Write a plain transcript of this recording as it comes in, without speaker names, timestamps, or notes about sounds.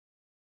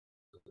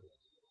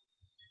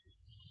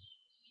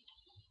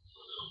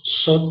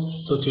Sot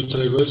do t'ju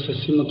tregoj se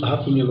si mund të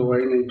hapim një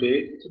llogari në eBay,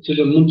 të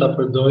cilën mund ta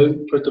përdorim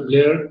për të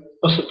blerë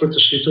ose për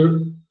të shitur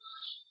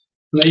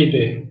në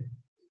eBay.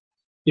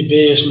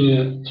 eBay është një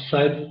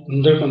sajt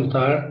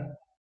ndërkombëtar,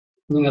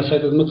 një nga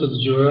sajtet më të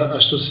dëgjuara,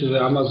 ashtu si dhe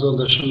Amazon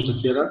dhe shumë të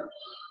tjera,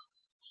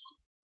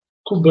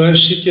 ku bëhen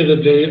shitje dhe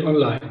blerje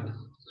online.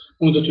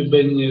 Unë do t'ju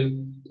bëj një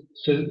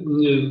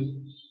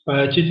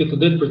paraqitje të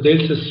drejtë për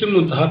drejtë se si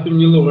mund të hapim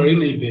një llogari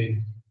në eBay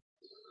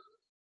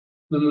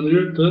në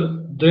mënyrë të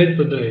drejtë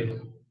për drejtë.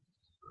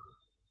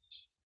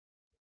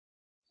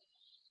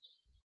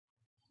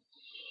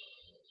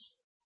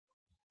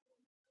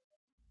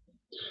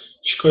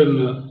 Shkojmë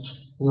në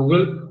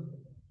Google,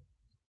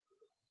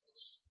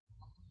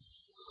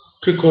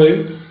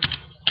 kërkojmë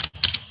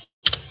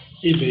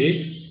eBay,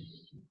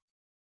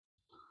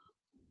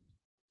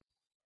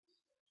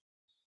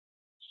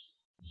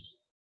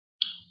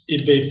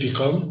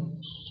 ebay.com,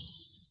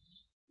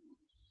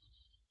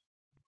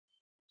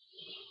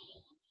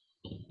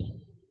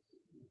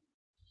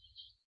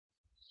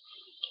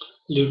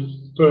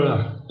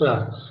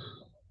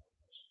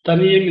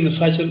 tani jemi në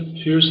faqen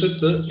hyrëse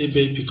të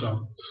ebay.com.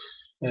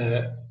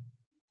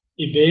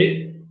 eBay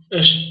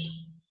është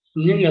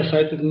një nga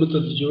sajtet më të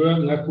dëgjuara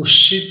nga ku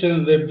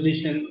shiten dhe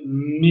blihen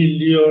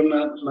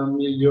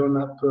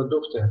miliona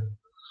produkte.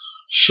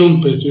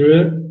 Shumë prej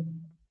tyre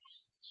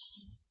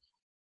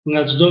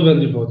nga çdo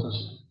vend i botës.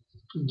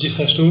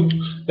 Gjithashtu,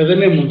 edhe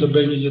ne mund të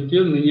bëjmë një gjë të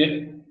tillë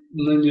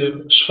në një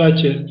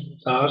shfaqje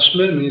të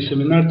ardhshme, në një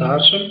seminar të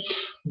ardhshëm,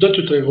 do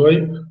t'ju tregoj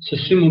se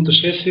si mund të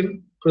shesim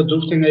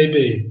produkte nga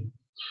eBay.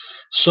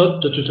 Sot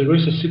do t'ju tregoj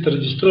se si të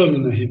regjistrohemi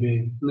në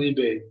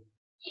eBay.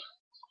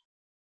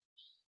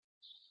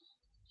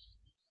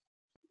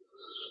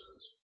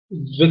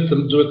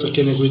 Vetëm duhet të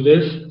keni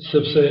kujdes,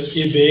 sepse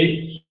eBay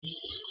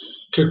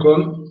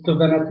kërkon të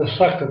dhënat të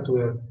sakta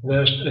tuaja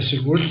dhe është e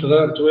sigurt të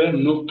dhënat tuaja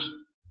nuk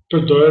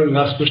përdoren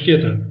nga askush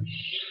tjetër.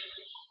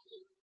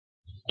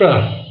 Pra,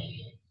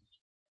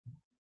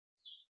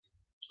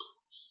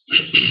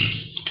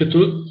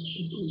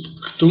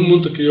 këtu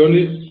mund të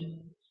krijoni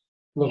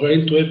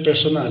llogarinë tuaj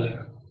personale.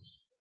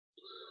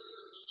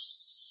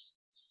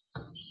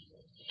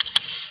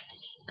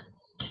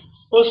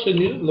 Ose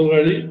një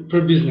llogari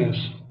për biznes.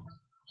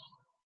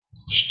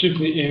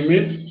 Shtypni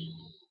emrin,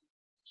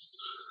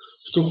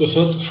 këtu ku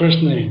thot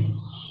first name.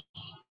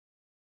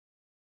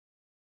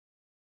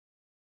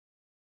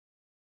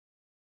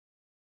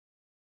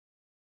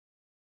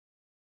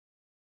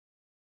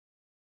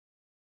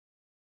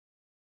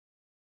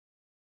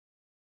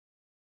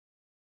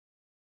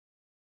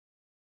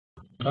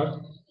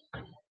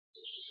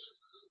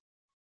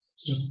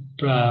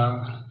 Pra,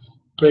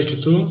 prej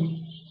këtu,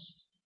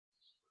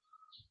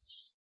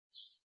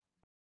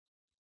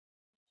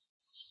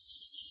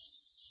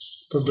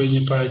 përbëj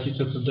një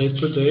paraqitje të drejtë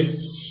për drejtë,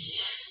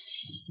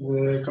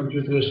 dhe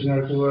kompjuteri është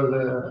ngarkuar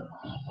dhe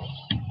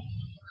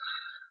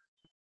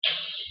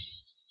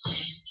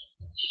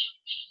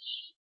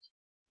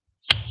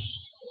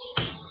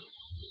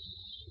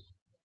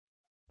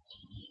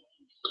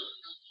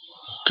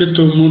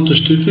këtu mund të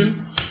shtypim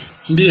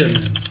mbi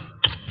emrin.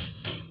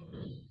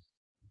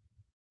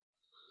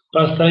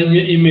 Pastaj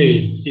një email.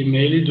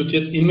 Emaili do të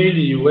jetë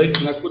emaili juaj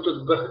nga ku do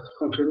të bëhet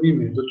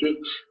konfirmimi. Do të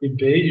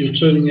eBay ju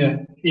çon një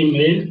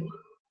email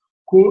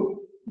ku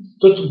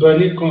do të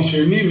bëni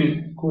konfirmimin,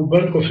 ku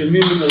bën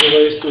konfirmimin e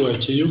llogarisë tuaj,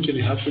 që ju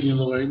keni hapur një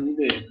llogari në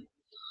eBay.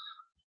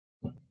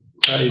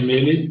 Pra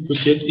emaili do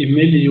të jetë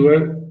emaili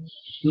juaj,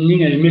 një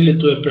nga emailet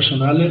tuaja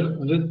personale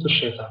dhe të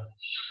fshehta.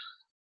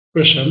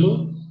 Për shembull,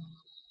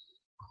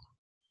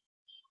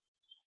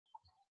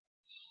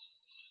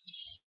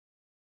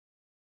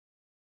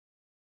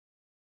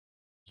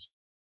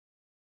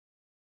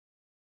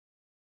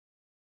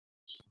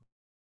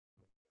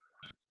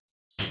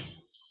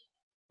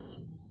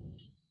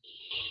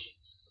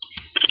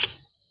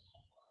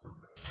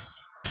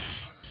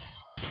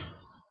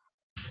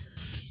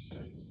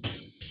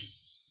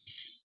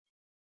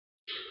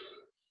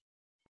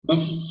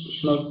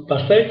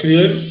 pastaj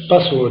krijojmë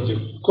passwordin,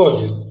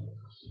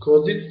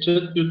 kodit që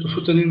ju të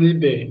futeni në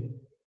eBay.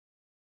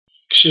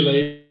 Këshilla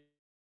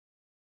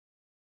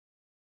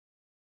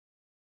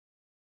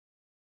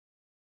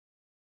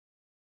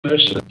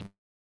është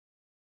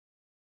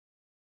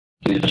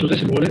një të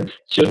simbole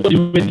që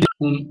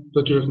unë do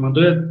t'ju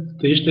rekomandoja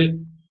të ishte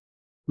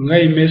nga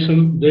i mesëm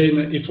deri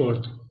në i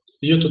fortë,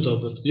 jo të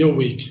dobët, jo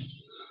weak.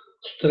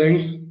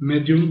 Strength,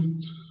 medium,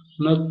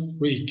 not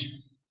weak.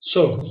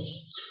 So,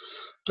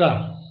 pra,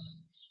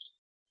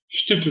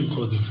 shtypim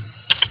kodin.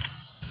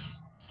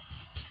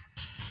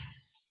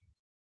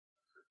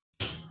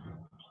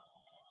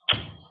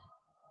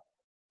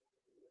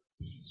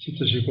 Si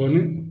të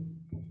shikoni,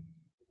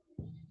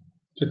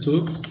 këtu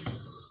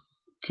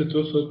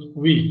thot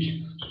weak.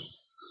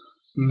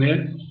 Ne,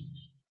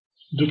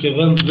 duke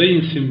dhënë dhe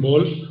një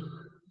simbol,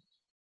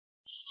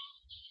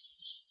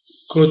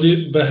 kodi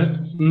bëhet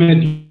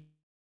medium.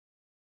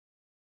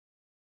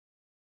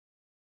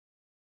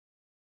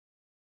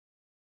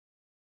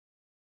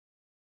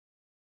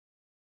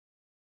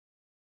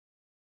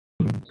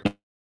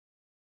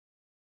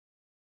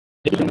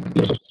 Dhe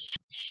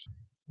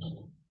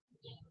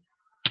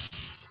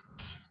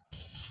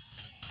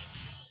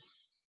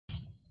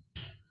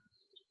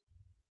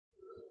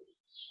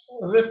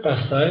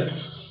pastaj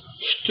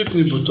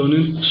shtypni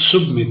butonin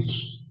submit.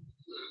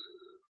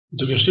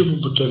 Duke shtypur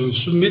butonin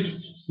submit,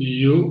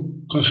 ju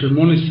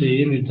konfirmoni se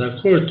jeni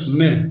dakord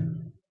me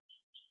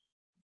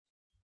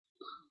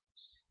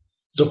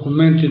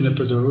dokumentin e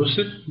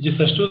përdoruesit,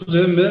 gjithashtu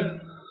dhe me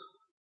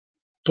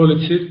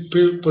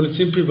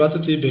policin private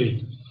të eBay.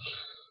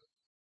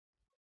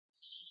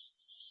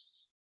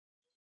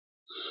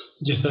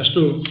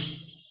 Gjithashtu,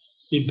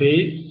 eBay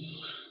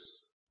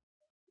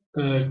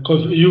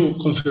ju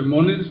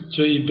konfirmoni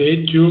që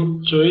eBay ju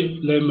çoj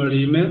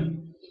lajmërime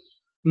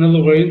në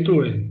llogarinë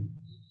tuaj.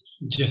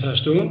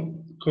 Gjithashtu,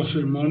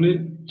 konfirmoni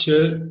që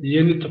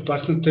jeni të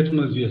paktën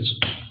 18 vjeç.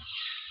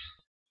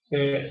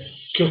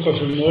 Kjo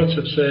konfirmohet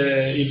sepse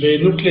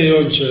eBay nuk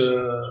lejon që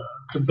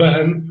të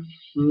bëhen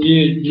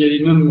një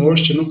njeri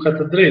nënmosh që nuk ka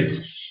të drejtë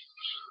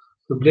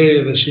për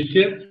blerje dhe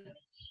shitje,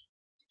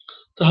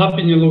 të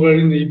hapi një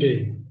llogari në eBay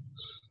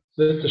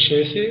dhe të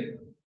shesi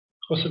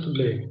ose të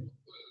blejë.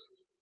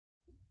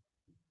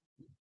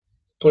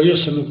 Por jo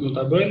se nuk mund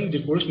ta bëjnë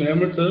dikush në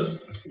emër të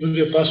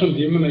duke pasur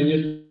ndihmën e një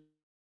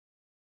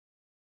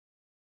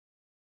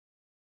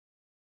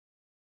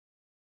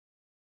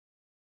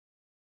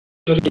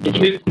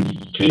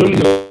krijoni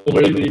një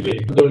llogari në eBay.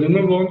 Përdorni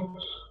më vonë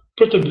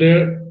për të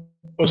blerë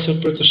ose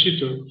për të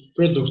shitur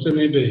produkte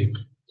në eBay.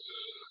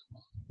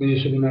 Në një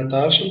seminar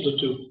të ardhshëm do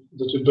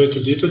t'ju bëj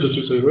të ditë, do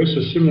t'ju tregoj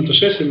se si mund të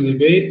shesim në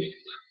eBay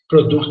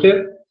produkte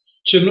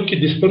që nuk i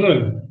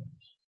disponojmë,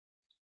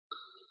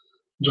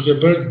 duke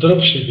bërë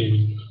dropshipping.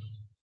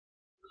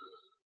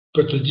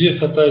 Për të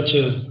gjithë ata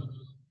që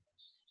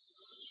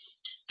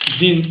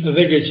dinë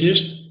dhe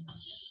greqisht,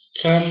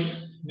 kam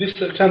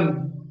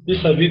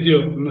disa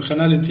video në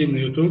kanalin tim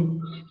në YouTube,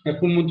 nga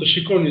ku mund të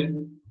shikoni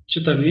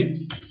që tani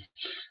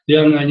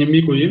janë nga një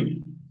miku im,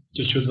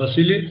 që quhet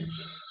Vasili,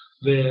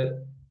 dhe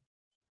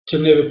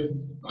që neve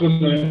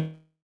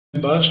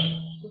punojmë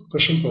bashkë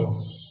për shumë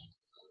kohë.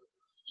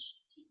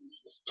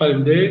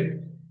 Faleminderit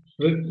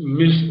dhe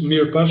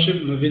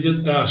mirupafshim në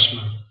videot e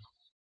ardhshme.